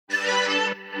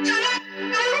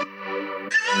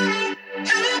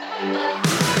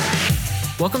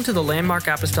Welcome to the Landmark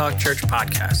Apostolic Church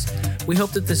podcast. We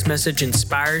hope that this message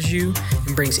inspires you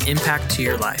and brings impact to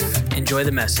your life. Enjoy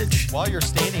the message. While you're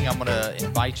standing, I'm going to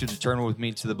invite you to turn with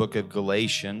me to the book of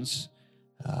Galatians,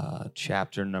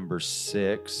 chapter number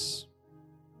 6.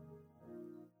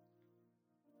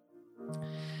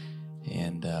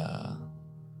 And, I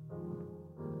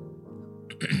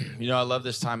love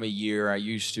this time of year. I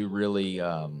used to really,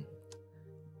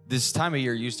 this time of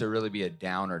year used to really be a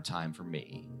downer time for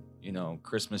me. You know,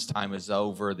 Christmas time is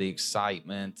over, the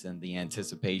excitement and the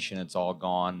anticipation, it's all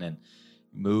gone, and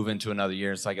move into another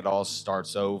year. It's like it all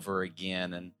starts over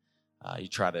again, and you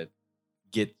try to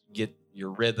get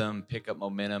your rhythm, pick up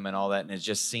momentum and all that, and it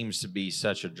just seems to be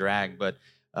such a drag. But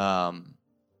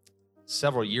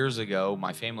several years ago,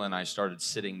 my family and I started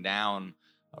sitting down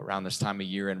around this time of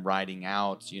year and writing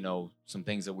out, some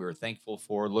things that we were thankful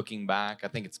for, looking back. I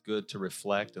think it's good to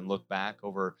reflect and look back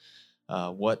over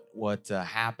what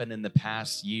happened in the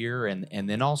past year, and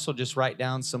then also just write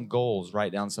down some goals,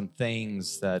 write down some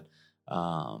things that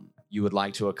you would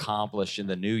like to accomplish in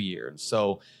the new year. And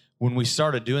so when we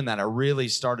started doing that, I really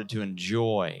started to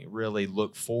enjoy, really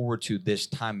look forward to this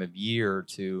time of year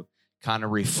to kind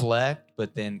of reflect,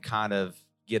 but then kind of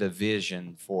get a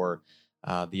vision for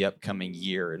the upcoming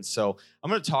year. And so I'm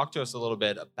going to talk to us a little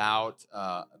bit about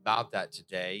that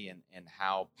today, and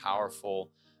how powerful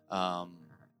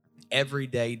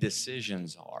everyday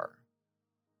decisions are.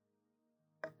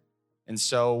 And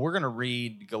so we're going to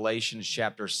read Galatians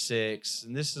chapter 6,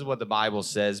 and this is what the Bible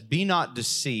says: "Be not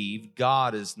deceived,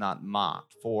 God is not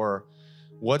mocked. For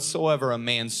whatsoever a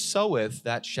man soweth,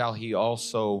 that shall he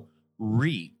also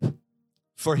reap.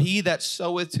 For he that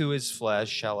soweth to his flesh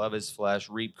shall of his flesh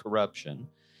reap corruption,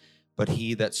 but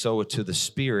he that soweth to the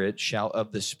Spirit shall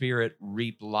of the Spirit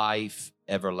reap life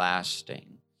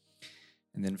everlasting."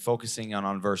 And then focusing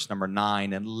on verse number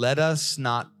 9, "And let us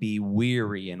not be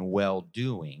weary in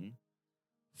well-doing,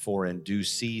 for in due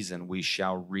season we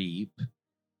shall reap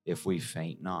if we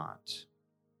faint not."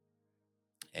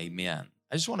 Amen.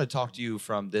 I just want to talk to you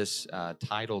from this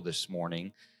title this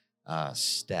morning,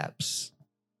 Steps.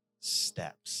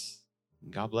 Steps.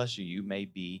 God bless you. You may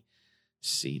be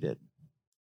seated.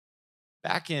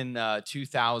 Back in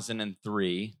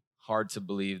 2003, hard to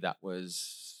believe that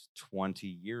was 20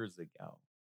 years ago.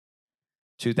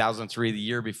 2003, the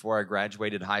year before I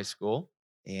graduated high school.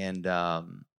 And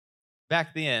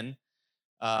back then,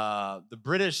 the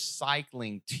British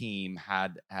cycling team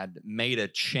had made a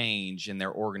change in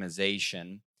their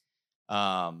organization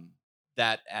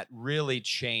that really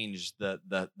changed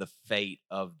the fate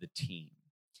of the team.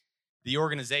 The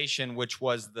organization, which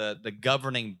was the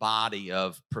governing body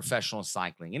of professional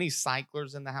cycling. Any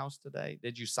cyclers in the house today?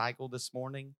 Did you cycle this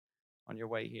morning on your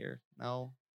way here?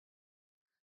 No?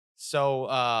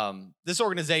 So this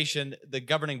organization, the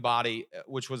governing body,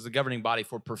 which was the governing body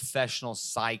for professional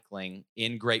cycling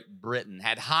in Great Britain,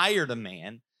 had hired a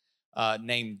man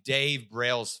named Dave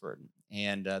Brailsford,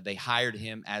 and they hired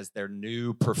him as their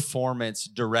new performance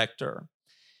director.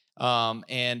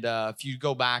 If you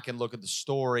go back and look at the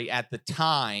story, at the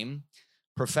time,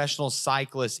 professional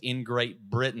cyclists in Great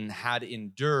Britain had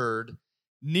endured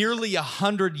nearly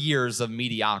 100 years of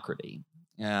mediocrity.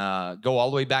 Go all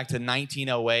the way back to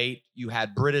 1908. You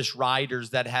had British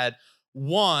riders that had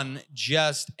won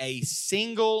just a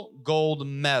single gold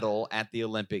medal at the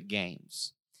Olympic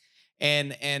Games.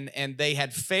 And they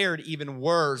had fared even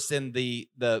worse in the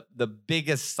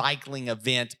biggest cycling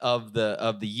event of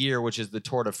the year, which is the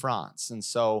Tour de France. And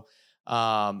so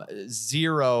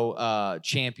zero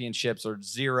championships or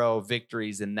zero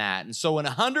victories in that. And so in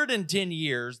 110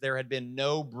 years, there had been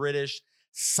no British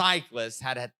cyclist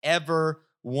had ever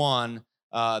won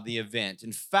the event.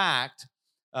 In fact,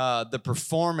 the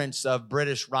performance of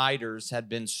British riders had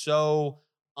been so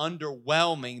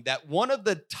underwhelming that one of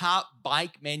the top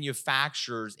bike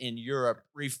manufacturers in Europe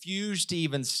refused to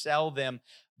even sell them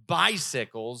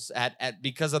bicycles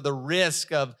because of the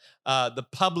risk of the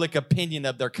public opinion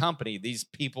of their company. These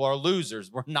people are losers.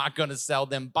 We're not going to sell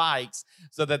them bikes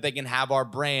so that they can have our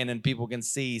brand and people can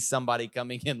see somebody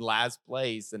coming in last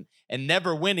place and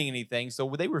never winning anything. So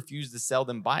they refused to sell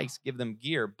them bikes, give them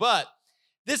gear. But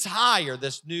this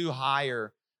new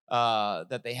hire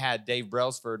that they had, Dave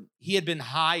Brailsford, he had been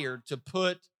hired to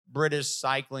put British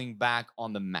cycling back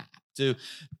on the map, to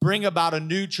bring about a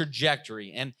new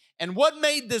trajectory. And what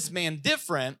made this man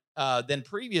different than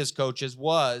previous coaches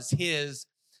was his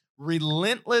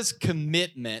relentless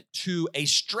commitment to a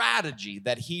strategy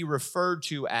that he referred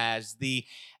to as the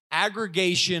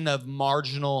aggregation of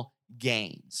marginal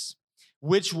gains,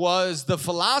 which was the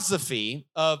philosophy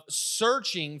of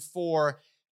searching for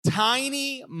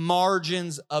tiny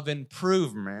margins of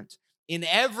improvement in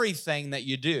everything that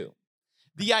you do.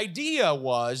 The idea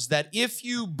was that if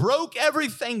you broke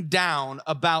everything down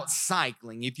about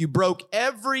cycling, if you broke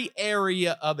every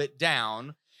area of it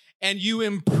down and you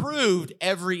improved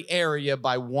every area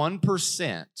by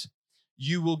 1%,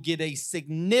 you will get a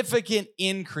significant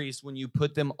increase when you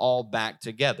put them all back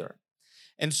together.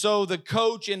 And so the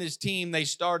coach and his team, they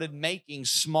started making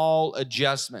small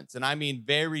adjustments. And I mean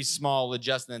very small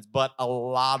adjustments, but a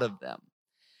lot of them.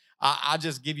 I'll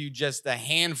just give you just a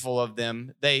handful of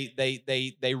them. They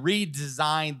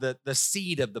redesigned the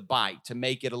seat of the bike to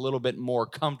make it a little bit more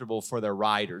comfortable for their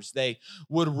riders. They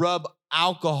would rub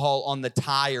alcohol on the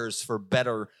tires for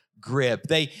better grip.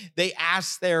 They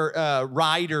asked their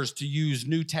riders to use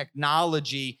new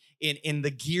technology in the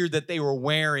gear that they were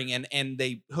wearing, and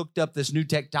they hooked up this new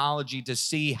technology to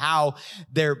see how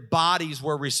their bodies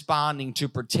were responding to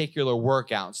particular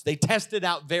workouts. They tested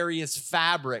out various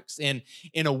fabrics in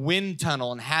a wind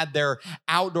tunnel and had their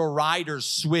outdoor riders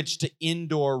switch to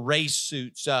indoor race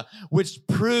suits, which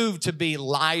proved to be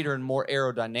lighter and more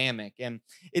aerodynamic. And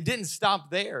it didn't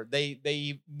stop there.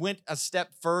 They went a step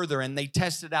further and they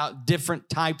tested out different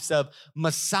types of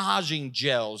massaging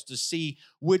gels to see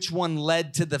which one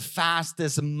led to the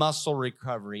fastest muscle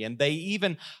recovery. And they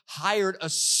even hired a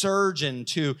surgeon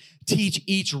to teach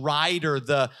each rider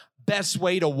the best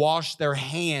way to wash their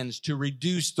hands to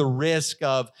reduce the risk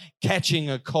of catching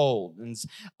a cold. And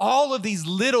all of these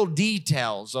little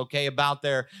details, okay, about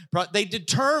they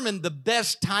determined the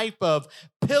best type of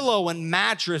pillow and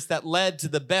mattress that led to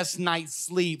the best night's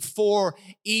sleep for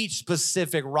each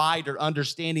specific rider,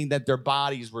 understanding that their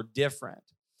bodies were different.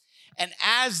 And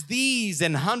as these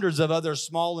and hundreds of other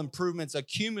small improvements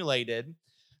accumulated,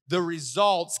 the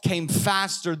results came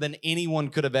faster than anyone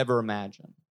could have ever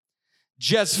imagined.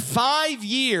 Just 5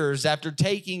 years after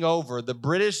taking over, the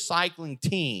British cycling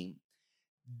team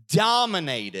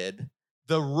dominated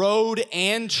the road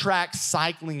and track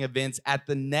cycling events at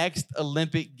the next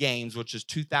Olympic Games, which is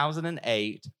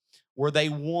 2008, where they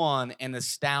won an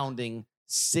astounding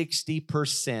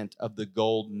 60% of the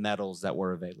gold medals that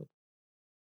were available.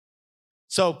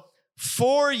 So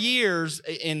 4 years,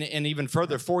 and even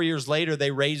further, 4 years later,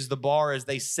 they raised the bar as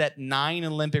they set 9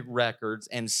 Olympic records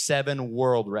and 7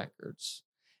 world records.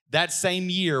 That same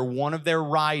year, one of their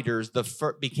riders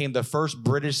became the first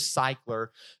British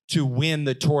cycler to win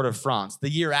the Tour de France. The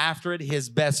year after it, his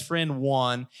best friend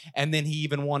won, and then he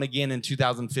even won again in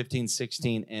 2015,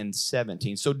 16, and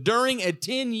 17. So during a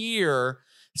 10-year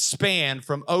span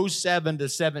from 07 to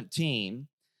 17,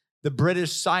 the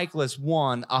British cyclist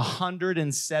won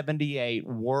 178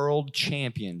 world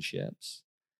championships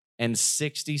and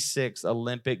 66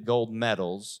 Olympic gold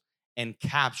medals and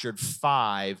captured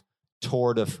 5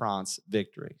 Tour de France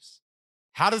victories.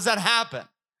 How does that happen?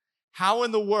 How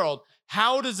in the world?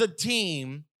 How does a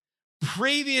team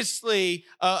previously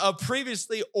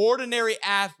ordinary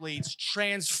athletes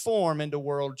transform into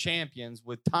world champions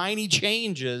with tiny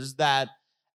changes that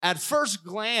at first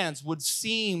glance would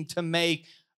seem to make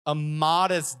a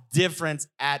modest difference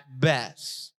at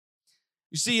best?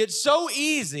 You see, it's so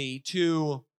easy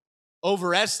to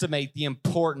overestimate the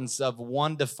importance of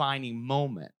one defining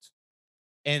moment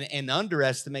and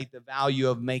underestimate the value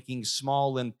of making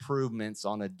small improvements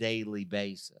on a daily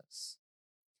basis.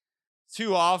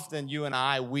 Too often, you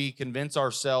and we convince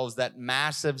ourselves that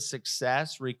massive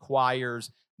success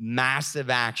requires massive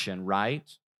action, right?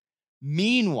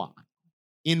 Meanwhile,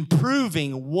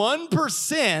 improving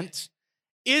 1%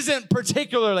 isn't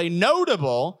particularly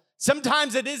notable.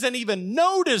 Sometimes it isn't even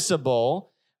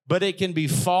noticeable, but it can be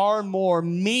far more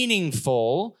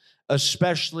meaningful,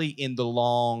 especially in the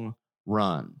long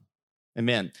run.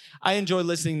 Amen. I enjoy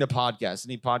listening to podcasts.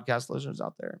 Any podcast listeners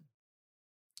out there?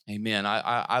 Amen.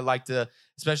 I like to,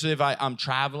 especially if I'm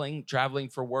traveling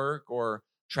for work or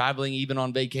traveling even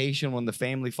on vacation when the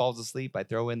family falls asleep, I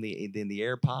throw in the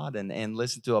AirPod and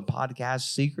listen to a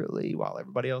podcast secretly while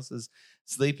everybody else is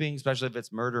sleeping, especially if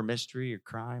it's murder, mystery, or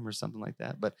crime or something like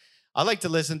that. But I like to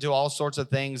listen to all sorts of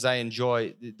things. I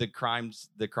enjoy the crime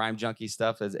junkie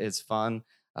stuff is fun.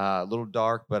 A little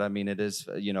dark, but I mean, it is,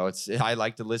 I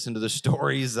like to listen to the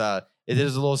stories. It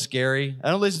is a little scary. I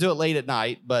don't listen to it late at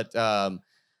night, but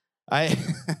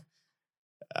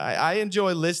I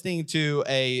enjoy listening to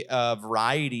a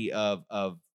variety of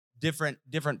different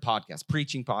podcasts,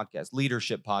 preaching podcasts,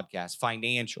 leadership podcasts,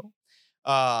 financial.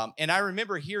 And I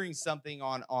remember hearing something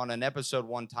on an episode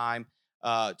one time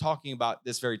talking about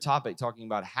this very topic, talking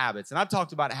about habits. And I've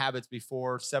talked about habits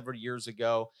before several years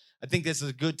ago. I think this is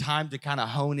a good time to kind of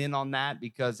hone in on that,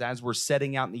 because as we're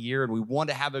setting out in the year and we want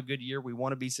to have a good year, we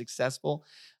want to be successful,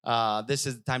 this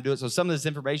is the time to do it. So some of this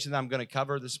information that I'm going to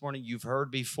cover this morning, you've heard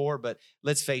before, but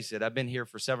let's face it, I've been here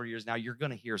for several years now. You're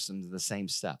going to hear some of the same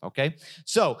stuff, okay?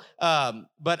 So,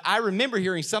 but I remember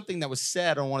hearing something that was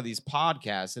said on one of these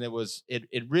podcasts, and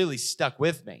it really stuck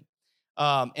with me.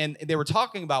 And they were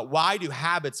talking about, why do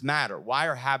habits matter? Why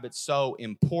are habits so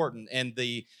important? And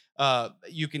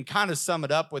you can kind of sum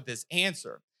it up with this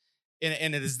answer.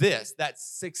 And it is this, that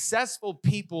successful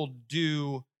people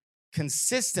do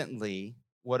consistently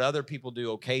what other people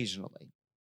do occasionally.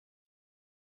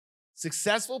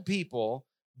 Successful people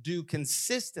do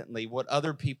consistently what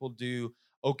other people do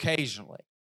occasionally,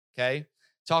 okay?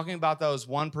 Talking about those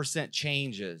 1%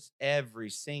 changes every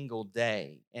single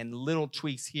day, and little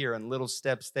tweaks here and little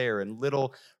steps there and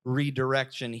little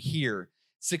redirection here.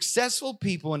 Successful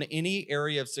people in any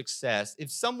area of success,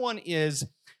 if someone is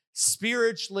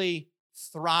spiritually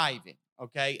thriving,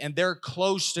 okay, and they're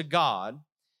close to God,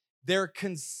 they're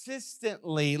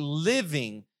consistently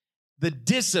living the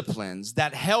disciplines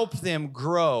that help them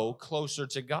grow closer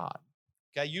to God.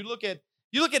 Okay, you look at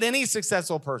any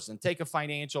successful person. Take a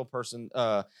financial person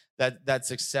that's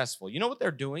successful. You know what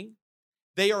they're doing?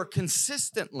 They are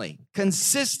consistently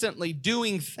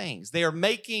doing things. They are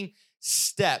making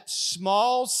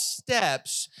small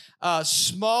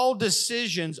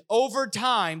decisions over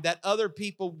time that other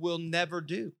people will never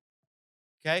do.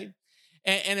 Okay?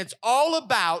 And it's all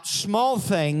about small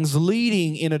things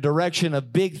leading in a direction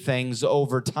of big things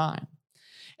over time.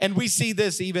 And we see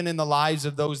this even in the lives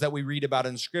of those that we read about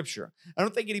in Scripture. I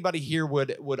don't think anybody here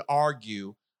would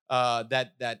argue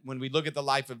that when we look at the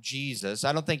life of Jesus,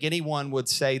 I don't think anyone would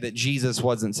say that Jesus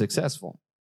wasn't successful.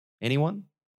 Anyone?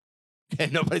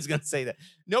 Nobody's going to say that.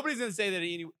 Nobody's going to say that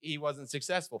he wasn't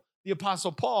successful. The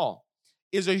Apostle Paul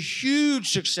is a huge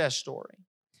success story.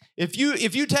 If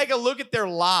you take a look at their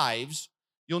lives,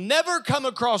 you'll never come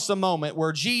across a moment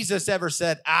where Jesus ever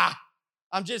said,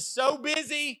 I'm just so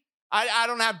busy, I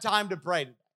don't have time to pray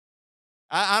today.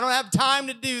 I don't have time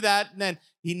to do that. And then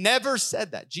he never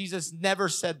said that. Jesus never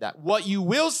said that. What you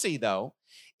will see, though,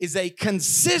 is a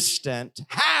consistent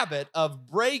habit of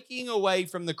breaking away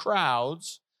from the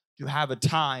crowds to have a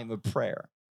time of prayer.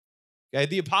 Okay,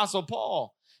 the Apostle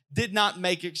Paul did not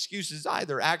make excuses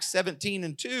either. Acts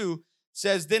 17:2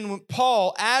 says, then when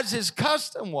Paul, as his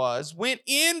custom was, went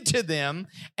into them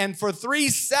and for 3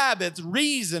 Sabbaths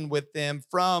reasoned with them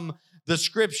from the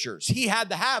Scriptures. He had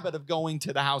the habit of going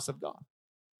to the house of God.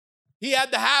 He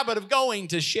had the habit of going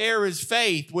to share his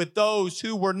faith with those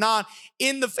who were not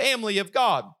in the family of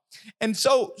God. And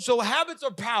so habits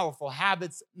are powerful.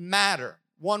 Habits matter.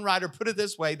 One writer put it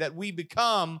this way, that we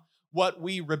become what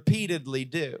we repeatedly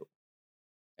do.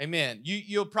 Amen.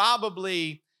 You'll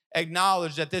probably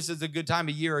acknowledge that this is a good time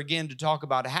of year again to talk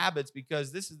about habits,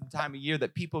 because this is the time of year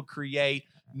that people create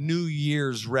New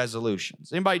Year's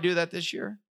resolutions. Anybody do that this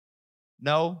year?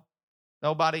 No?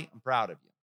 Nobody? I'm proud of you.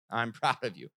 I'm proud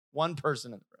of you. One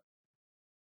person in the room.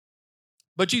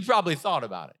 But you probably thought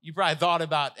about it. You probably thought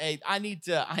about, hey, I need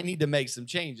to make some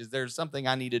changes. There's something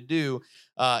I need to do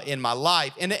in my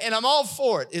life. And I'm all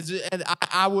for it. And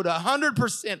I would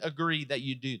 100% agree that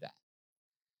you do that.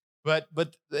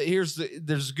 But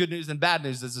there's good news and bad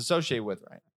news that's associated with it,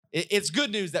 right? It's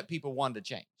good news that people want to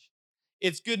change.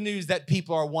 It's good news that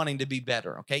people are wanting to be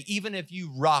better, okay? Even if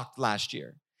you rocked last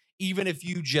year, even if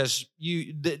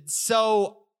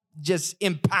so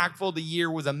impactful, the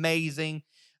year was amazing,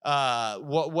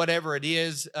 whatever it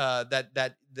is,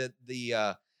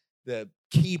 the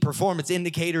key performance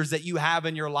indicators that you have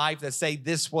in your life that say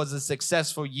this was a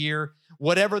successful year,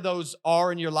 whatever those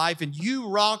are in your life, and you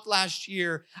rocked last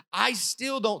year, I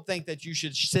still don't think that you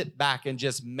should sit back and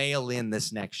just mail in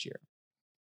this next year.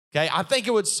 Okay, I think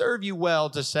it would serve you well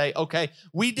to say, okay,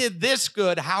 we did this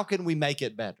good, how can we make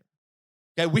it better?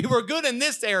 Okay, we were good in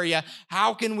this area,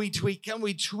 how can we tweak? Can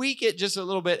we tweak it just a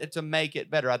little bit to make it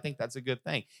better? I think that's a good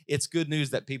thing. It's good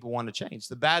news that people want to change.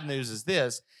 The bad news is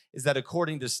that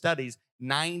according to studies,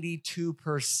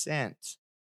 92%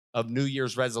 of New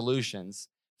Year's resolutions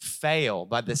fail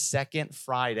by the second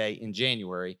Friday in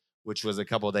January, which was a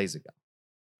couple of days ago.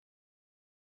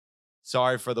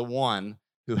 Sorry for the one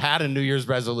who had a New Year's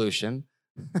resolution.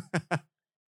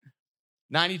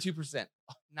 92%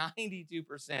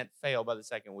 fail by the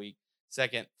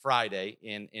second Friday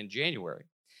in January.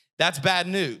 That's bad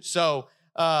news. So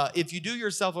if you do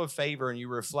yourself a favor and you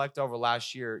reflect over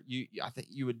last year, I think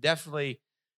you would definitely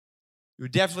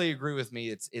agree with me.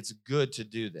 It's good to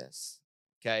do this,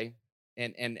 okay?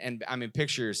 And I mean,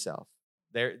 picture yourself.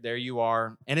 there you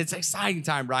are. And it's an exciting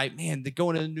time, right? Man,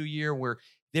 going into the new year where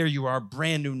there you are,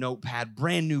 brand new notepad,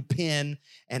 brand new pen,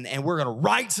 and we're going to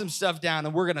write some stuff down,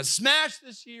 and we're going to smash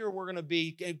this year. We're going to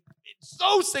be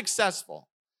so successful.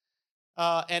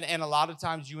 And a lot of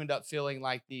times you end up feeling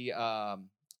like the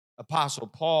Apostle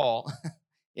Paul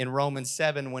in Romans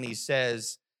 7 when he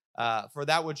says, for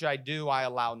that which I do, I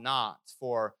allow not.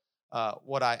 For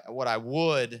what I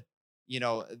would,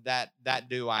 that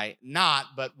do I not.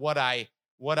 But what I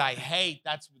hate,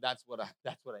 that's what I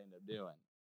end up doing.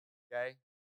 Okay.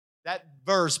 That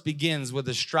verse begins with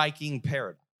a striking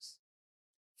paradox.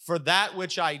 For that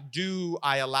which I do,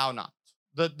 I allow not.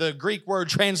 The Greek word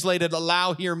translated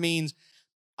allow here means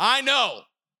I know,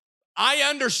 I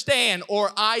understand,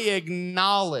 or I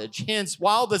acknowledge. Hence,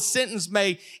 while the sentence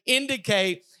may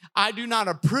indicate I do not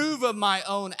approve of my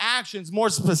own actions, more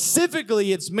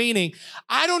specifically, it's meaning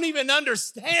I don't even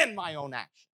understand my own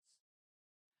actions.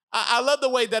 I love the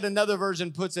way that another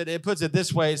version puts it. It puts it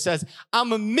this way. It says,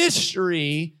 I'm a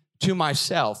mystery to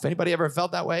myself. Anybody ever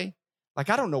felt that way? Like,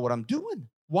 I don't know what I'm doing.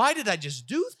 Why did I just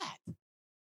do that?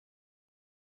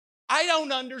 I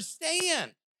don't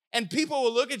understand. And people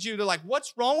will look at you, they're like,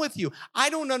 what's wrong with you? I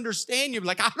don't understand you.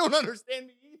 Like, I don't understand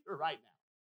me either right now.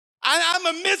 I'm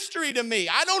a mystery to me.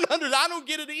 I don't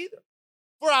get it either.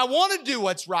 For I want to do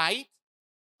what's right.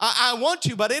 I want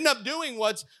to, but end up doing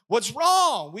what's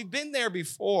wrong. We've been there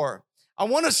before. I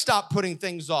want to stop putting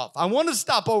things off. I want to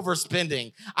stop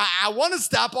overspending. I want to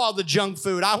stop all the junk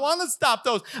food. I want to stop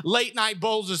those late night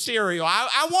bowls of cereal.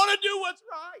 I want to do what's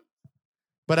right,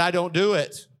 but I don't do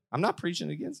it. I'm not preaching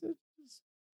against it.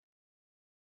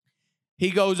 He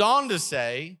goes on to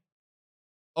say,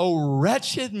 oh,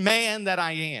 wretched man that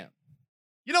I am.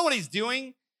 You know what he's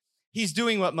doing? He's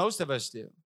doing what most of us do.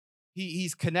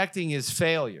 He's connecting his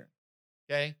failure,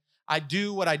 okay? I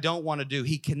do what I don't want to do.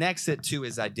 He connects it to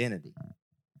his identity.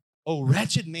 Oh,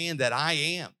 wretched man that I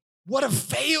am. What a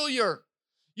failure.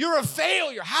 You're a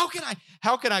failure. How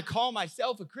can I call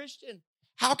myself a Christian?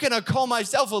 How can I call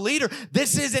myself a leader?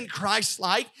 This isn't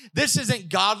Christ-like. This isn't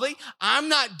godly. I'm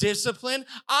not disciplined.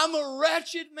 I'm a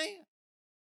wretched man.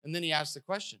 And then he asks the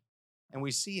question, and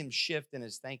we see him shift in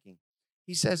his thinking.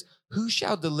 He says, who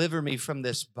shall deliver me from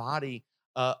this body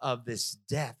of this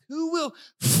death? Who will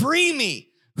free me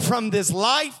from this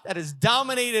life that is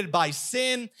dominated by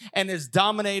sin and is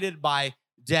dominated by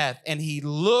death? And he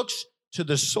looks to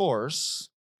the source,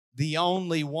 the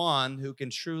only one who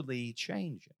can truly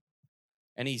change it.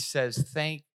 And he says,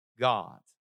 thank God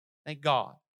that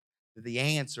the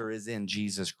answer is in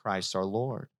Jesus Christ our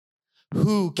Lord.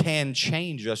 Who can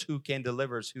change us? Who can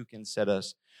deliver us? Who can set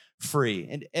us free?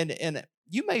 And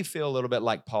you may feel a little bit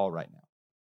like Paul right now.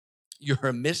 You're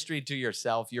a mystery to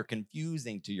yourself. You're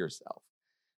confusing to yourself.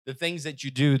 The things that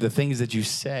you do, the things that you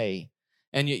say,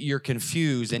 and you're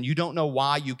confused, and you don't know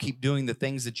why you keep doing the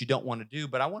things that you don't want to do.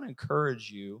 But I want to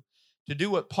encourage you to do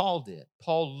what Paul did.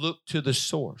 Paul looked to the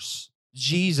source.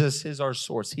 Jesus is our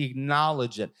source. He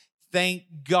acknowledged it. Thank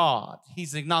God.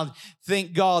 He's acknowledged.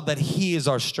 Thank God that he is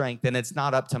our strength, and it's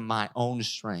not up to my own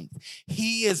strength.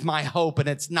 He is my hope, and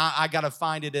it's not, I got to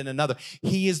find it in another.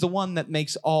 He is the one that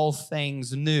makes all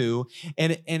things new.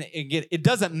 And again, it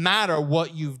doesn't matter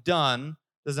what you've done.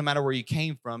 It doesn't matter where you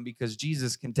came from, because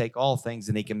Jesus can take all things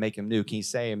and he can make them new. Can you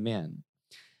say amen?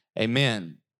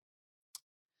 Amen.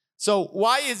 So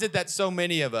why is it that so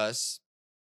many of us,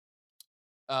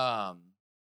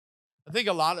 I think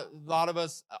a lot of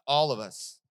us, all of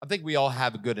us, I think we all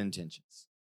have good intentions.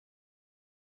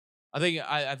 I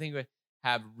think we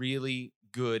have really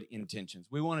good intentions.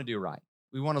 We want to do right.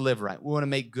 We want to live right. We want to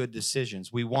make good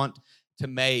decisions. We want to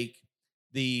make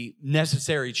the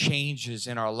necessary changes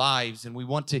in our lives, and we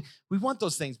want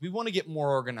those things. We want to get more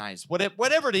organized,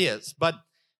 whatever it is.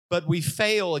 But we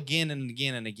fail again and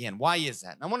again and again. Why is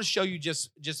that? And I want to show you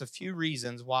just a few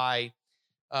reasons why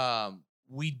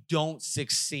we don't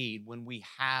succeed when we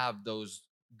have those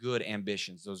good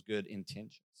ambitions, those good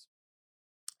intentions.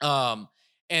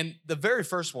 And the very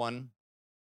first one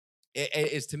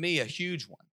is, to me, a huge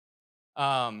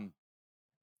one.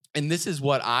 And this is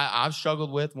what I've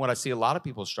struggled with, and what I see a lot of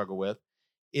people struggle with,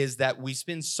 is that we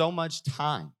spend so much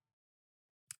time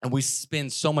and we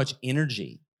spend so much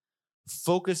energy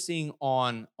focusing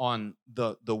on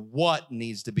the what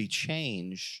needs to be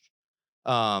changed,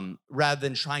 rather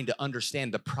than trying to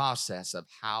understand the process of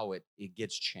how it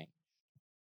gets changed.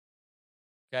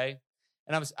 Okay?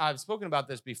 And I've spoken about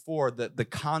this before, the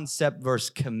concept versus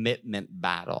commitment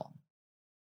battle.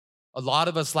 A lot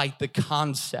of us like the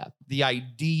concept, the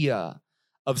idea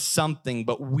of something,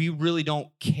 but we really don't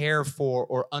care for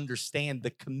or understand the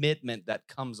commitment that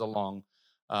comes along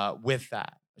with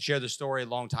that. shared the story a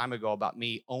long time ago about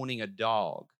me owning a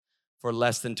dog for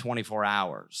less than 24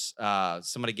 hours.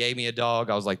 Somebody gave me a dog.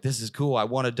 I was like, this is cool. I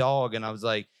want a dog. And I was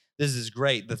like, this is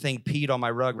great. The thing peed on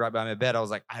my rug right by my bed. I was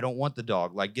like, I don't want the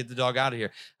dog. Like, get the dog out of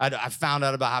here. I found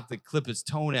out about how to clip his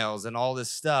toenails and all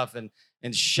this stuff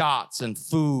and shots and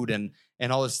food and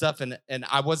all this stuff. And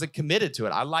I wasn't committed to it.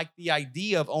 I like the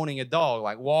idea of owning a dog,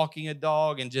 like walking a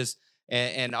dog and just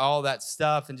and all that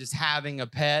stuff and just having a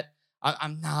pet.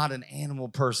 I'm not an animal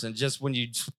person. Just when you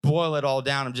boil it all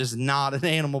down, I'm just not an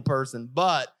animal person.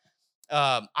 But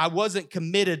I wasn't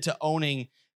committed to owning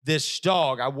this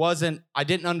dog. I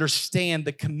didn't understand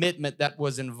the commitment that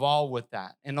was involved with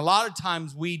that. And a lot of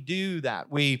times we do that.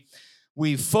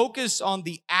 We focus on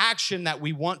the action that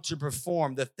we want to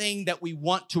perform, the thing that we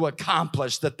want to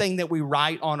accomplish, the thing that we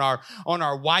write on our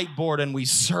whiteboard and we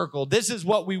circle. This is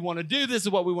what we want to do. This is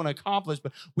what we want to accomplish,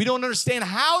 but we don't understand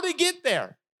how to get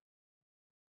there.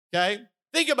 Okay?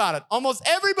 Think about it. Almost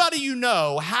everybody you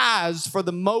know has, for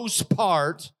the most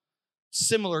part,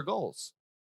 similar goals.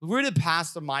 If we were to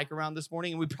pass the mic around this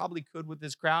morning, and we probably could with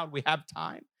this crowd, we have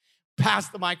time. Pass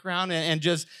the mic around and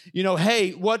just,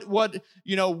 hey,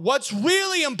 what's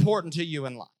really important to you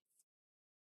in life?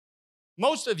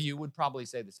 Most of you would probably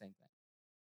say the same thing.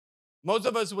 Most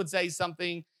of us would say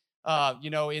something, about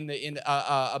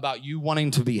you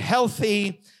wanting to be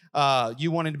healthy,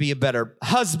 you wanting to be a better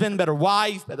husband, better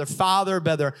wife, better father,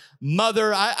 better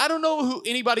mother. I don't know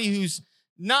anybody who's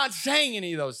not saying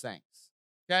any of those things,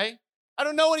 okay? I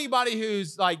don't know anybody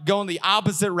who's like going the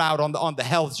opposite route on the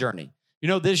health journey.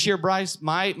 This year, Bryce,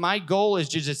 my goal is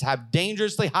to just have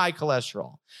dangerously high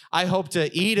cholesterol. I hope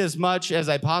to eat as much as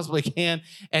I possibly can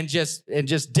and just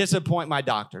disappoint my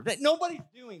doctor. Nobody's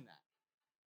doing that.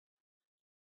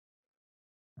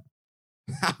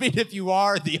 I mean, if you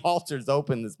are, the altar's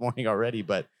open this morning already,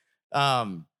 but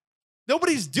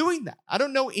nobody's doing that. I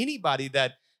don't know anybody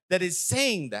that is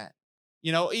saying that.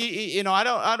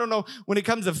 I don't know when it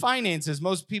comes to finances,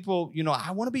 most people,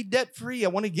 I want to be debt free. I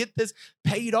want to get this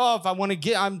paid off.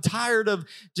 I'm tired of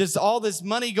just all this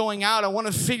money going out. I want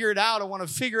to figure it out. I want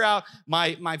to figure out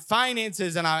my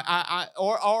finances and I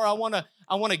want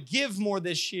to give more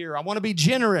this year. I want to be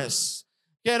generous.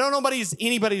 Yeah, I don't know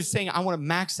anybody's saying, I want to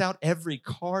max out every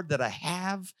card that I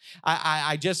have.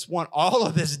 I just want all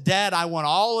of this debt. I want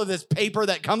all of this paper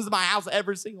that comes to my house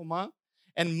every single month.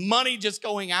 And money just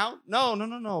going out? No.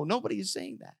 Nobody is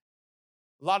saying that.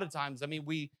 A lot of times, I mean,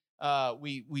 we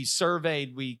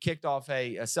surveyed, we kicked off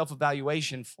a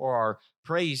self-evaluation for our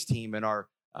praise team and our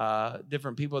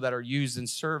different people that are used in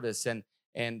service, and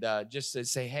just to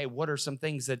say, hey, what are some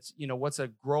things that what's a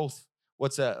growth?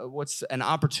 What's an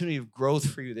opportunity of growth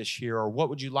for you this year, or what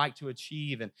would you like to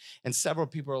achieve? And several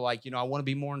people are like, I want to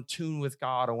be more in tune with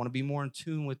God. I want to be more in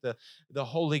tune with the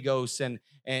Holy Ghost, and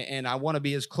I want to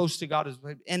be as close to God as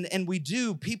and we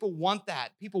do. People want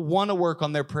that. People want to work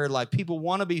on their prayer life. People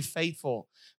want to be faithful.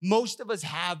 Most of us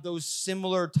have those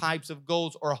similar types of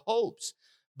goals or hopes,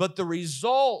 but the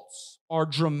results are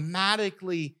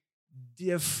dramatically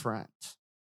different,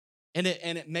 and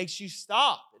it makes you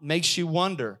stop. It makes you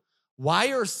wonder.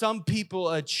 Why are some people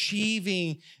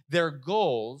achieving their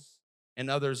goals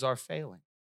and others are failing?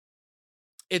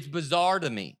 It's bizarre to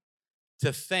me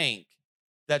to think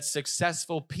that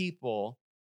successful people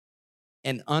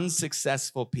and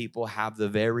unsuccessful people have the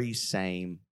very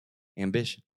same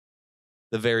ambition,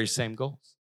 the very same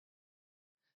goals.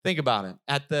 Think about it.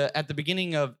 At the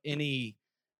beginning of any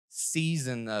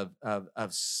season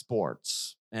of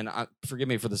sports, and forgive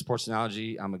me for the sports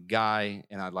analogy, I'm a guy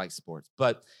and I like sports,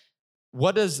 but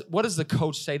what does the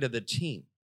coach say to the team?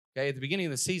 Okay, at the beginning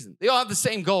of the season, they all have the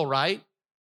same goal, right?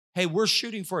 Hey, we're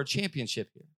shooting for a championship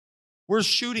here. We're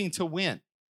shooting to win.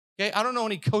 Okay, I don't know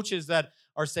any coaches that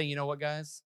are saying, you know what,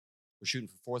 guys? We're shooting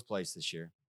for fourth place this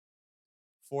year.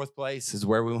 Fourth place is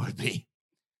where we want to be.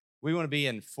 We want to be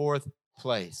in fourth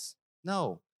place.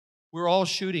 No, we're all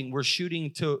shooting. We're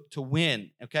shooting to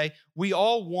win, okay? We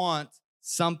all want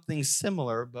something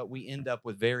similar, but we end up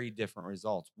with very different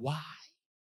results. Why?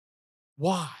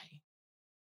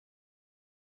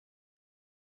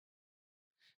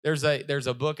 There's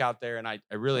a book out there, and I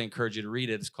really encourage you to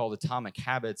read it. It's called Atomic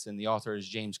Habits, and the author is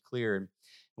James Clear. And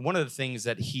one of the things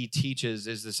that he teaches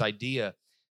is this idea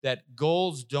that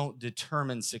goals don't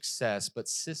determine success, but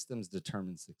systems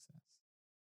determine success.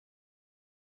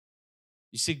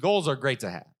 You see, goals are great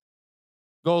to have.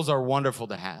 Goals are wonderful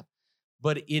to have.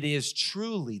 But it is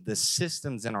truly the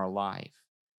systems in our life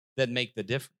that make the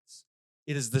difference.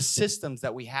 It is the systems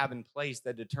that we have in place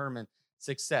that determine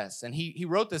success. And he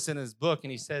wrote this in his book,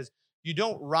 and he says, you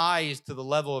don't rise to the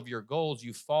level of your goals,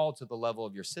 you fall to the level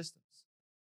of your systems.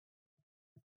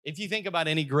 If you think about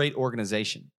any great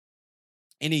organization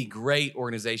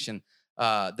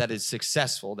that is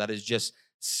successful, that is just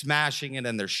smashing it,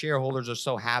 and their shareholders are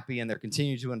so happy, and they're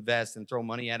continuing to invest and throw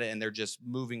money at it, and they're just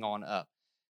moving on up.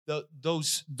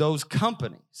 Those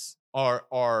companies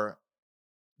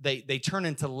they turn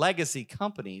into legacy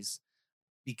companies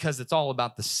because it's all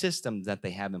about the systems that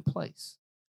they have in place.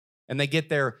 And they get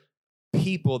their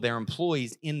people, their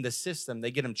employees in the system. They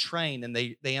get them trained, and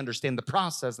they understand the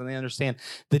process, and they understand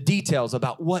the details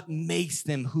about what makes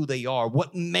them who they are,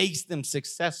 what makes them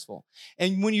successful.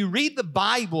 And when you read the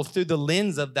Bible through the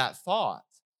lens of that thought,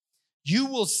 you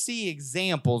will see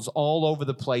examples all over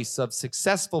the place of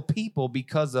successful people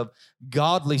because of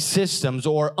godly systems,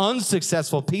 or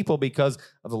unsuccessful people because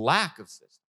of a lack of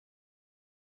systems.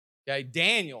 Okay,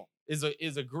 Daniel is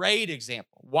a great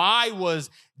example. Why was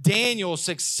Daniel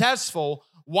successful?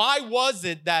 Why was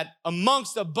it that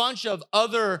amongst a bunch of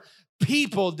other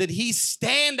people did he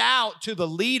stand out to the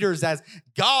leaders as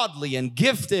godly and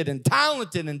gifted and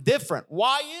talented and different?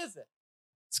 Why is it?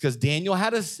 It's because Daniel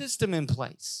had a system in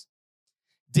place.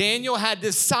 Daniel had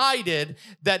decided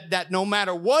that no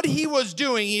matter what he was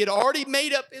doing, he had already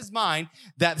made up his mind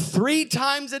that 3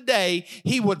 times a day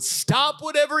he would stop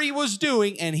whatever he was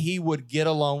doing and he would get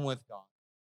alone with God.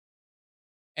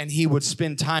 And he would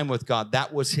spend time with God.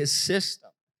 That was his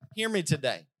system. Hear me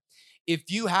today. If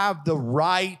you have the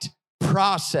right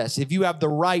process, if you have the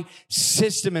right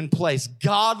system in place,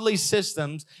 godly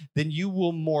systems, then you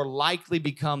will more likely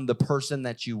become the person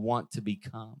that you want to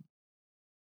become.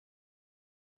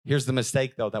 Here's the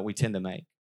mistake, though, that we tend to make.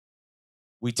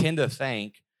 We tend to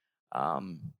think, I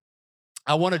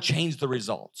want to change the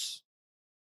results.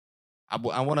 I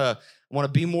want to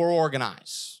be more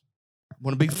organized. I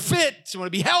want to be fit. I want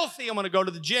to be healthy. I'm going to go to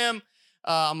the gym.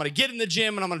 I'm going to get in the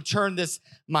gym, and I'm going to turn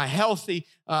my healthy,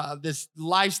 this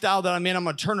lifestyle that I'm in, I'm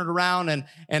going to turn it around.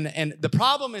 And the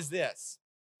problem is this.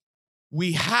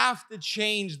 We have to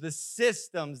change the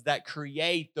systems that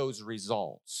create those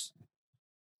results.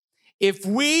 If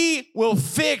we will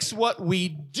fix what we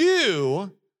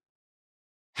do,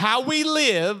 how we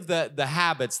live, the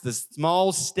habits, the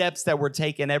small steps that we're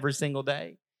taking every single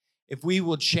day, if we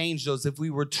will change those, if we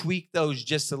will tweak those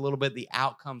just a little bit, the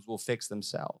outcomes will fix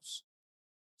themselves.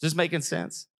 Is this making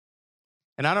sense?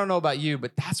 And I don't know about you,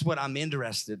 but that's what I'm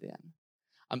interested in.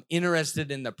 I'm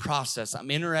interested in the process. I'm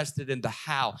interested in the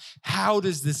how. How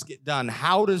does this get done?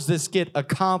 How does this get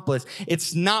accomplished?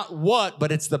 It's not what,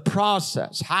 but it's the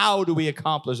process. How do we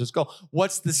accomplish this goal?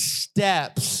 What's the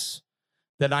steps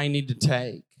that I need to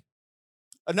take?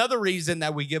 Another reason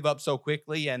that we give up so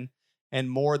quickly, and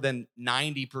more than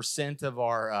 90% of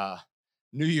our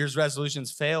New Year's resolutions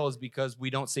fail, is because we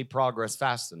don't see progress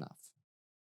fast enough.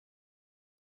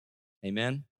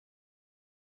 Amen?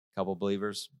 Couple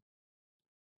believers.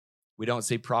 We don't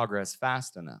see progress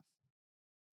fast enough.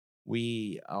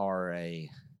 We are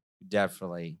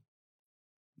definitely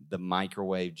the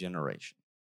microwave generation.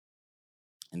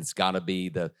 And it's got to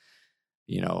be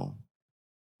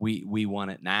we want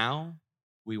it now.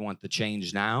 We want the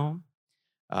change now.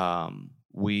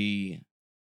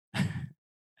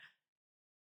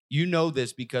 You know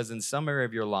this because in some area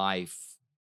of your life,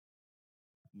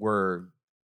 I'm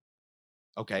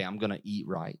going to eat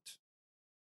right.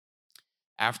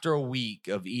 After a week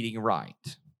of eating right,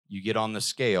 you get on the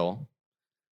scale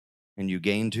and you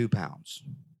gain 2 pounds.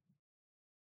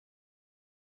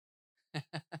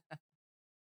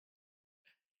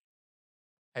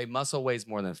 Hey, muscle weighs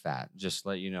more than fat. Just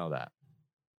let you know that.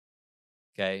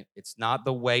 Okay? It's not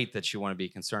the weight that you want to be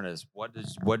concerned with.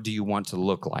 What do you want to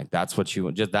look like? That's what you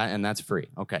want. Just that, and that's free.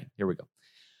 Okay, here we go.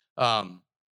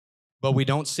 But we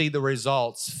don't see the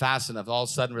results fast enough. All of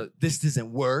a sudden, this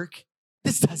doesn't work.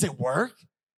 This doesn't work.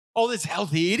 All this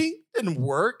healthy eating didn't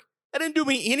work. That didn't do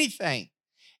me anything.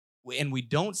 And we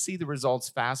don't see the results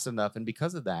fast enough. And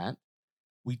because of that,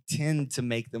 we tend to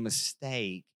make the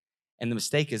mistake. And the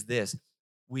mistake is this.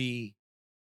 We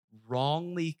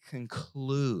wrongly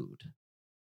conclude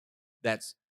that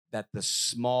the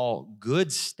small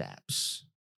good steps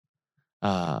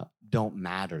don't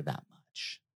matter that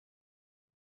much.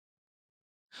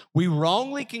 We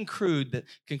wrongly conclude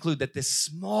that this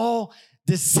small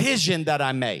decision that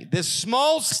I made, this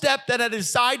small step that I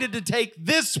decided to take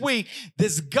this week,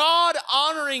 this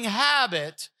God-honoring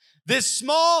habit, this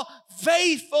small,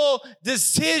 faithful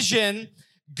decision,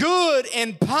 good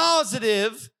and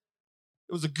positive,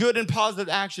 it was a good and positive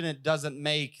action. It doesn't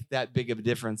make that big of a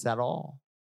difference at all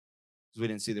because we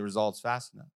didn't see the results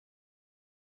fast enough.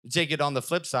 You take it on the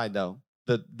flip side, though,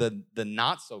 the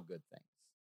not so good things.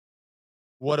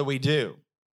 What do?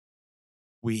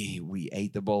 We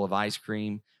ate the bowl of ice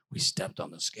cream. We stepped on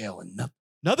the scale and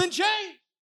Nothing changed.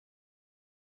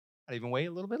 I'd even weigh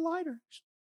a little bit lighter.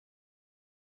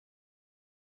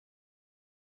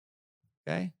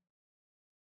 Okay?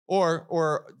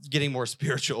 Or getting more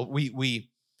spiritual, we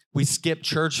skip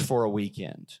church for a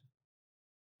weekend.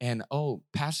 And, oh,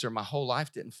 pastor, my whole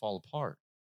life didn't fall apart.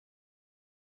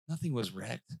 Nothing was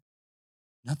wrecked.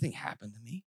 Nothing happened to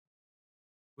me.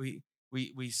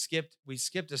 We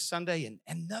skipped a Sunday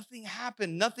and nothing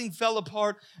happened. Nothing fell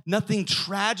apart. Nothing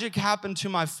tragic happened to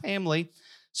my family.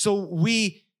 So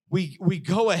we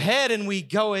go ahead and we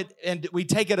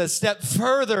take it a step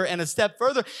further and a step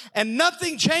further, and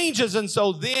nothing changes. And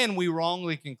so then we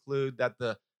wrongly conclude that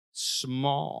the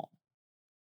small,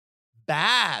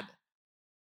 bad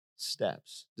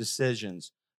steps,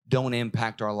 decisions don't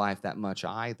impact our life that much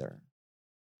either.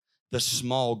 The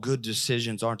small good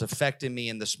decisions aren't affecting me,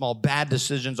 and the small bad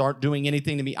decisions aren't doing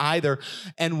anything to me either.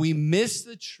 And we miss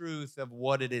the truth of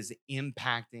what it is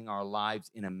impacting our lives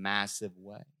in a massive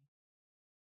way.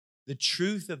 The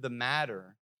truth of the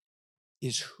matter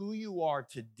is who you are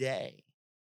today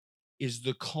is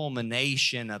the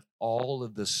culmination of all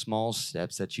of the small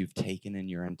steps that you've taken in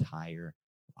your entire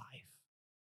life.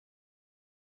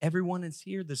 Everyone is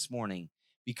here this morning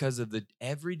because of the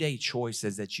everyday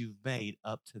choices that you've made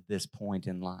up to this point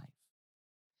in life.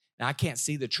 Now, I can't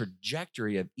see the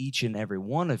trajectory of each and every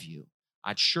one of you.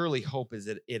 I'd surely hope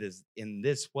it is in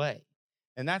this way.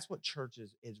 And that's what church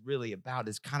is really about,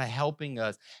 is kind of helping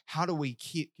us. How do we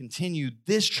continue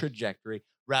this trajectory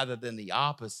rather than the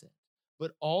opposite?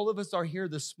 But all of us are here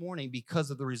this morning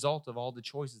because of the result of all the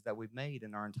choices that we've made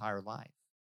in our entire life.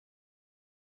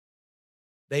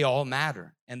 They all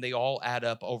matter, and they all add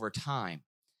up over time.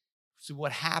 So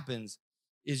what happens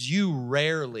is you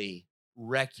rarely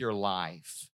wreck your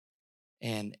life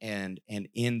and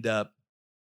end up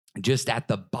just at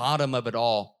the bottom of it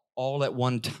all at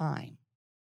one time.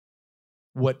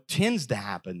 What tends to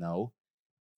happen, though,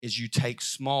 is you take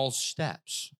small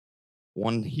steps.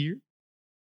 One here,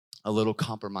 a little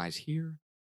compromise here,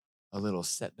 a little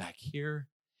setback here,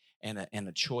 and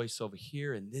a choice over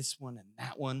here, and this one and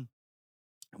that one.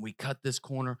 And we cut this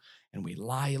corner, and we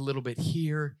lie a little bit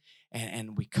here,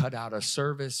 and we cut out a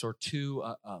service or two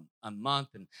a month.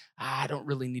 And I don't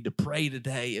really need to pray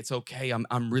today. It's okay.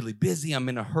 I'm really busy. I'm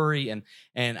in a hurry, and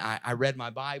I read my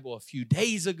Bible a few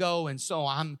days ago, and so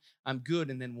I'm good.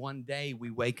 And then one day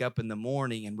we wake up in the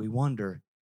morning and we wonder,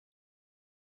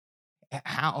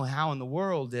 how in the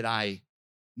world did I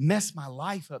mess my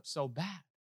life up so bad?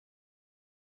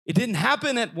 It didn't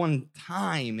happen at one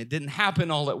time. It didn't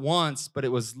happen all at once, but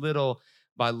it was little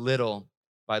by little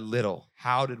by little.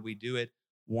 How did we do it?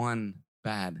 One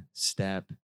bad step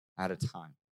at a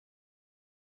time.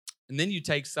 And then you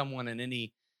take someone in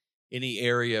any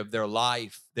area of their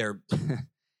life, they're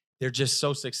just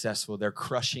so successful. They're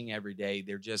crushing every day.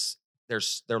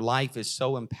 Their life is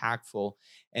so impactful,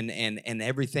 and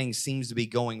everything seems to be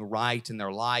going right in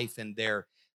their life, and they're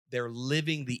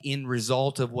living the end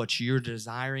result of what you're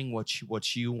desiring,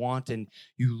 what you want. And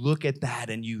you look at that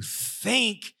and you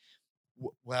think,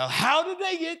 well, how did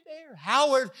they get there?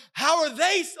 How are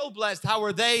they so blessed? How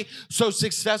are they so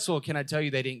successful? Can I tell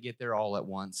you, they didn't get there all at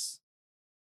once.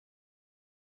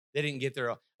 They didn't get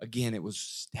there. Again, it was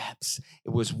steps. It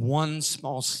was one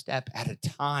small step at a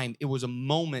time. It was a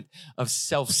moment of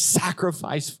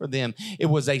self-sacrifice for them. It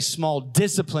was a small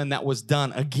discipline that was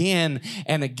done again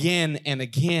and again and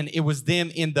again. It was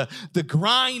them in the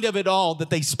grind of it all,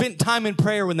 that they spent time in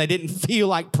prayer when they didn't feel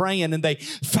like praying, and they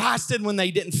fasted when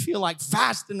they didn't feel like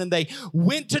fasting, and they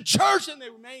went to church and they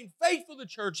remained faithful to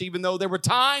church, even though there were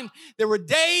times, there were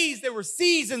days, there were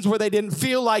seasons where they didn't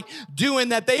feel like doing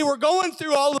that. They were going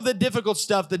through all of the difficult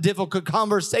stuff, the difficult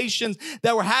conversations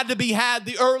that had to be had,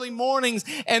 the early mornings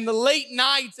and the late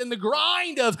nights, and the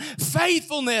grind of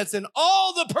faithfulness and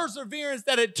all the perseverance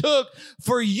that it took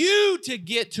for you to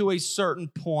get to a certain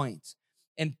point.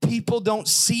 And people don't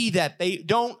see that. They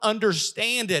don't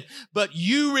understand it. But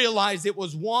you realize it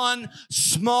was one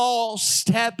small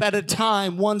step at a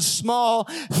time, one small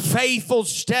faithful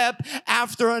step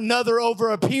after another over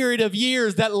a period of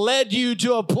years that led you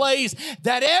to a place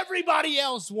that everybody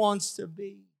else wants to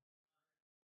be.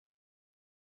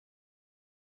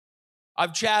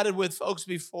 I've chatted with folks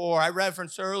before. I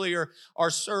referenced earlier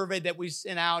our survey that we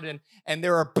sent out, and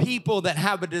there are people that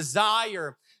have a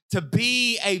desire to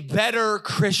be a better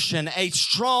Christian, a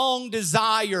strong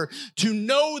desire to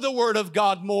know the Word of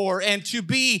God more and to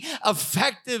be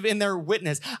effective in their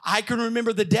witness. I can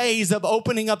remember the days of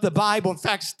opening up the Bible. In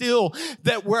fact, still,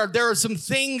 that where there are some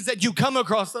things that you come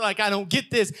across that like, I don't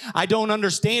get this, I don't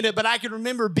understand it. But I can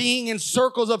remember being in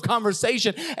circles of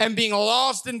conversation and being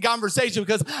lost in conversation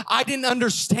because I didn't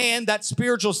understand that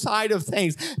spiritual side of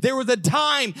things. There was a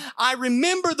time, I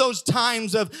remember those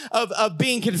times of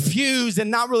being confused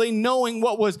and not really knowing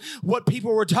what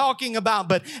people were talking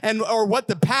about, or what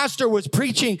the pastor was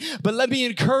preaching. But let me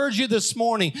encourage you this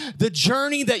morning. The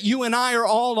journey that you and I are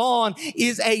all on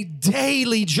is a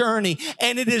daily journey,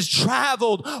 and it is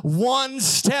traveled one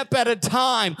step at a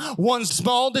time, one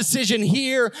small decision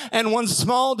here and one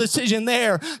small decision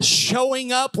there,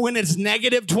 showing up when it's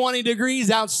negative 20 degrees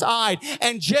outside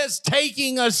and just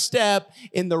taking a step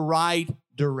in the right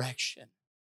direction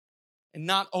and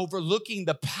not overlooking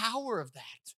the power of that.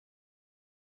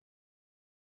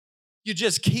 You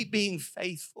just keep being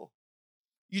faithful.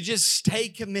 You just stay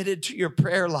committed to your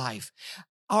prayer life.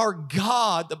 Our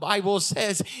God, the Bible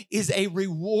says, is a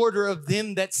rewarder of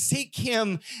them that seek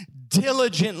Him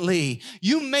diligently.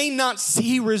 You may not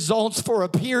see results for a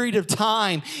period of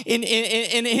time in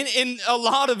a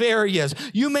lot of areas.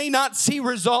 You may not see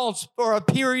results for a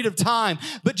period of time,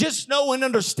 but just know and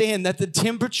understand that the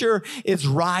temperature is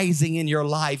rising in your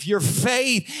life. Your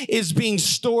faith is being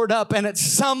stored up, and at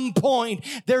some point,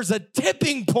 there's a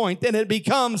tipping point, and it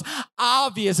becomes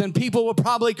obvious, and people will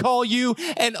probably call you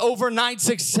an overnight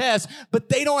success, but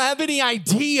they don't have any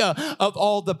idea of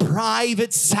all the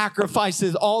private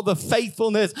sacrifices, all the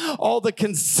faithfulness, all the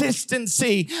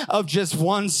consistency of just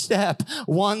one step,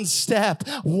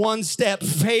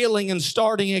 failing and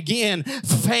starting again,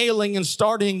 falling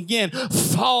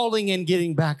and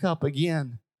getting back up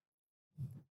again,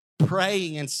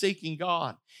 praying and seeking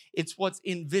God. It's what's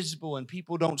invisible and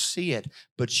people don't see it,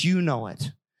 but you know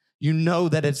it. You know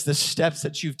that it's the steps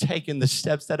that you've taken, the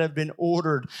steps that have been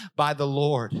ordered by the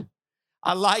Lord.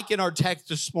 I like in our text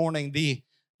this morning the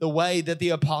way that the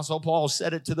Apostle Paul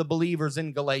said it to the believers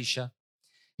in Galatia.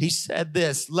 He said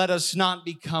this, let us not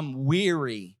become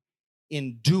weary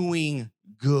in doing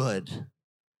good.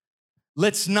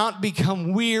 Let's not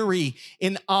become weary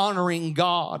in honoring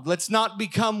God. Let's not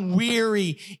become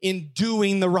weary in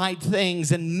doing the right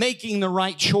things and making the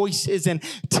right choices and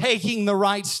taking the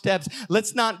right steps.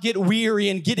 Let's not get weary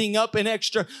in getting up an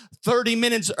extra 30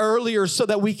 minutes earlier so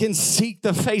that we can seek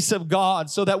the face of God,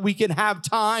 so that we can have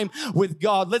time with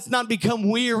God. Let's not become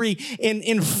weary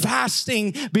in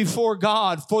fasting before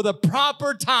God. For the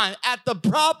proper time, at the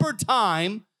proper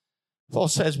time, Paul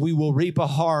says we will reap a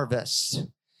harvest.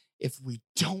 If we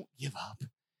don't give up,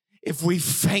 if we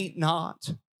faint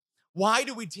not. Why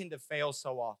do we tend to fail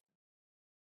so often?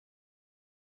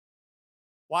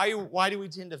 Why do we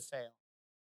tend to fail?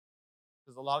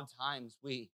 Because a lot of times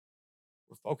we're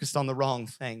focused on the wrong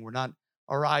thing.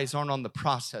 Our eyes aren't on the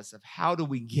process of how do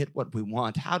we get what we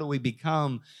want? How do we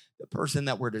become the person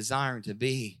that we're desiring to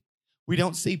be? We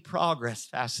don't see progress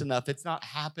fast enough. It's not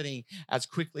happening as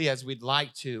quickly as we'd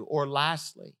like to. Or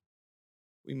lastly,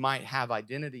 we might have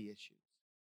identity issues.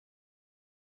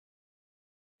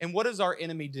 And what does our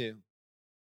enemy do?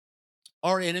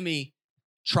 Our enemy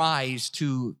tries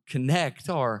to connect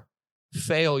our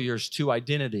failures to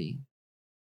identity.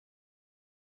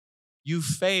 You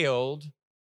failed,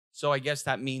 so I guess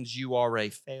that means you are a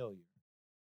failure.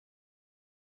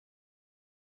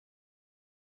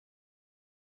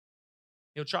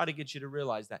 He'll try to get you to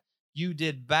realize that you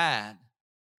did bad,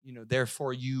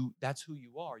 therefore that's who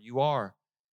you are. You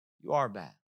are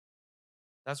bad.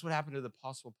 That's what happened to the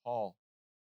Apostle Paul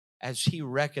as he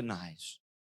recognized,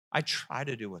 I try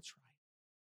to do what's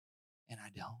right, and I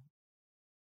don't.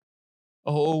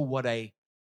 Oh, what a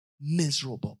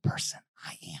miserable person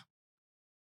I am.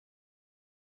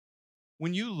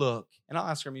 When you look, and I'll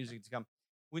ask our music to come,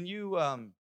 when you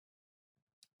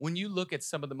look at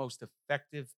some of the most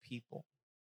effective people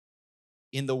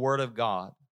in the Word of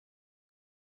God,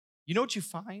 you know what you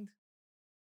find?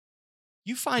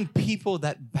 You find people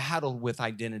that battle with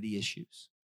identity issues.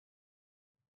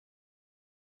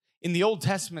 In the Old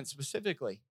Testament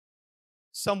specifically,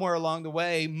 somewhere along the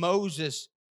way, Moses,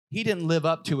 he didn't live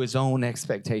up to his own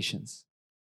expectations.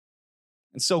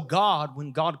 And so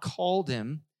when God called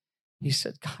him, he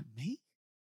said, God, me?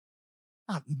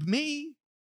 Not me.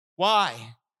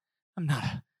 Why? I'm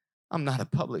not a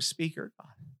public speaker,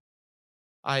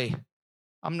 God.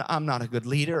 I'm not a good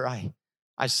leader.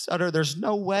 I stutter. There's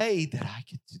no way that I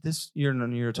could do this.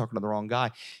 You're talking to the wrong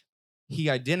guy. He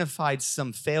identified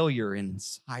some failure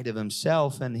inside of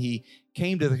himself, and he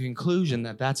came to the conclusion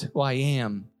that that's who I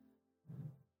am.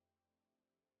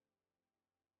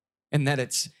 and that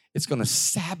it's going to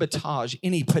sabotage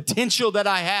any potential that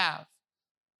I have.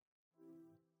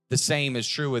 The same is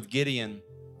true with Gideon.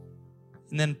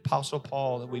 And then Apostle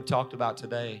Paul that we talked about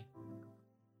today.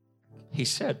 He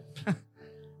said,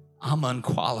 I'm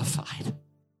unqualified.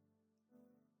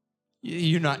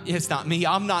 It's not me.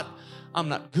 I'm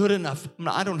not good enough.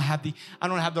 I don't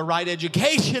have the right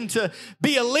education to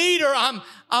be a leader.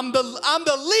 I'm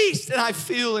the least, and I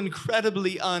feel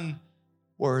incredibly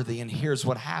unworthy. And here's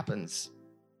what happens.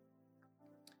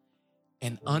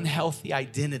 An unhealthy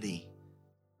identity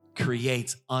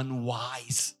creates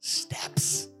unwise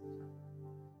steps.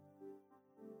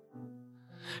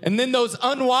 And then those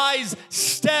unwise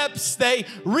steps, they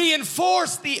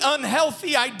reinforce the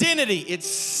unhealthy identity. It's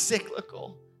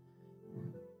cyclical.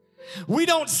 We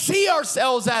don't see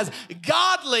ourselves as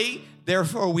godly,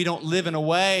 therefore we don't live in a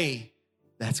way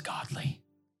that's godly.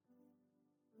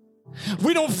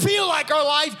 We don't feel like our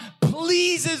life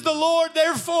pleases the Lord,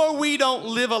 therefore we don't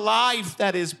live a life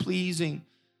that is pleasing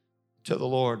to the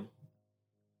Lord.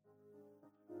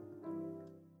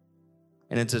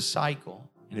 And it's a cycle.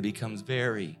 And it becomes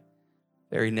very,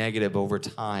 very negative over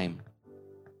time.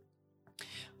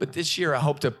 But this year, I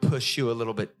hope to push you a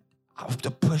little bit. I hope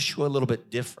to push you a little bit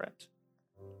different.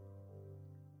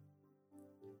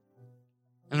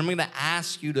 And I'm going to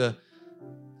ask you to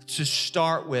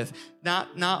start with not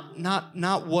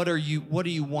what do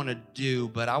you want to do,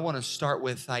 but I want to start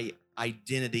with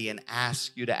identity and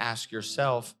ask you to ask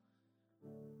yourself,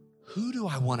 who do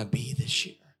I want to be this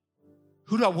year?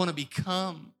 Who do I want to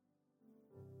become?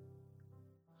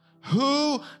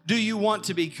 Who do you want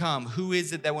to become? Who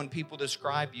is it that when people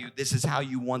describe you, this is how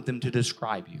you want them to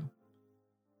describe you?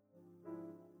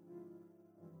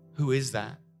 Who is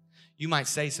that? You might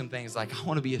say some things like, I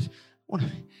want to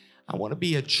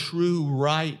be a true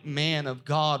right man of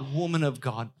God, woman of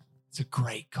God. It's a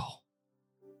great goal.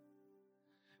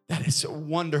 That is a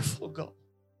wonderful goal.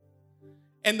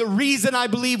 And the reason I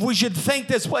believe we should think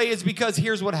this way is because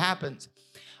here's what happens.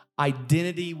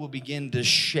 Identity will begin to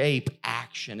shape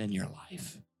action in your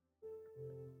life.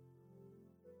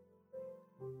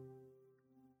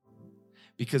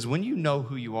 Because when you know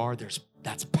who you are,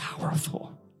 that's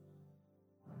powerful.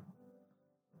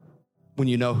 When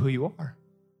you know who you are.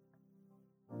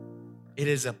 It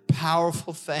is a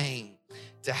powerful thing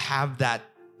to have that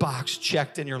box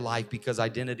checked in your life because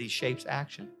identity shapes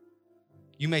action.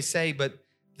 You may say, but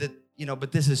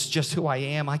this is just who I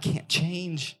am. I can't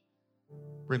change.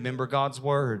 Remember God's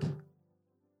word.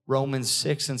 Romans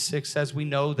 6:6 says we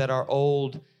know that our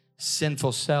old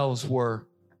sinful selves were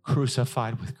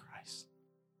crucified with Christ.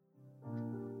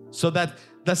 So that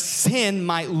the sin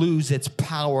might lose its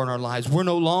power in our lives. We're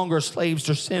no longer slaves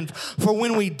to sin. For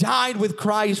when we died with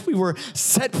Christ, we were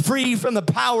set free from the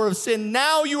power of sin.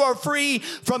 Now you are free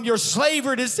from your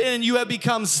slavery to sin, and you have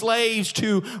become slaves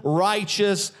to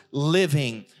righteous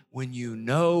living when you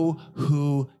know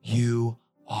who you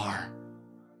are.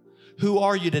 Who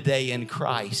are you today in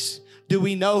Christ? Do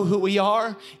we know who we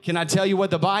are? Can I tell you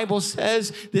what the Bible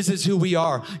says? This is who we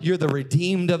are. You're the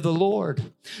redeemed of the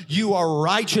Lord. You are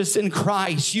righteous in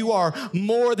Christ. You are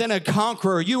more than a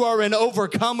conqueror. You are an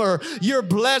overcomer. You're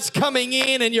blessed coming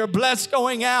in and you're blessed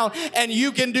going out. And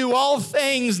you can do all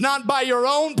things not by your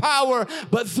own power,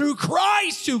 but through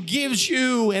Christ who gives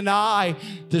you and I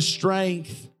the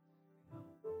strength.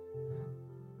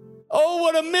 Oh,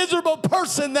 what a miserable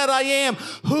person that I am.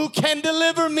 Who can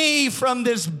deliver me from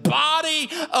this body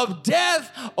of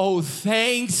death? Oh,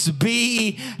 thanks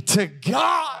be to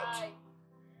God.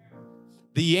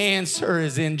 The answer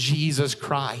is in Jesus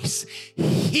Christ.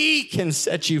 He can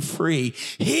set you free.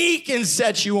 He can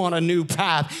set you on a new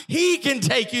path. He can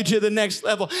take you to the next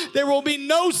level. There will be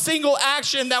no single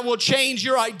action that will change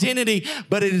your identity,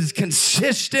 but it is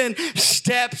consistent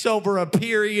steps over a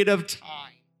period of time.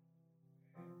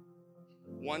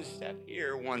 One step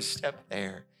here, one step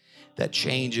there, that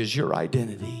changes your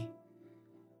identity.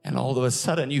 And all of a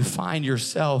sudden you find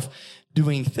yourself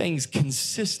doing things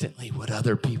consistently what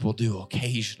other people do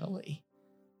occasionally.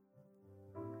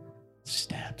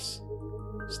 Steps.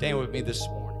 Stand with me this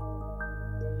morning.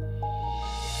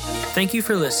 Thank you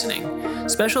for listening.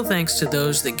 Special thanks to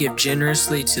those that give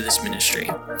generously to this ministry.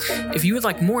 If you would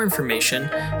like more information,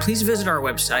 please visit our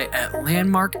website at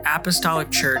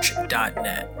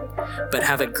landmarkapostolicchurch.net. But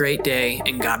have a great day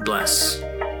and God bless.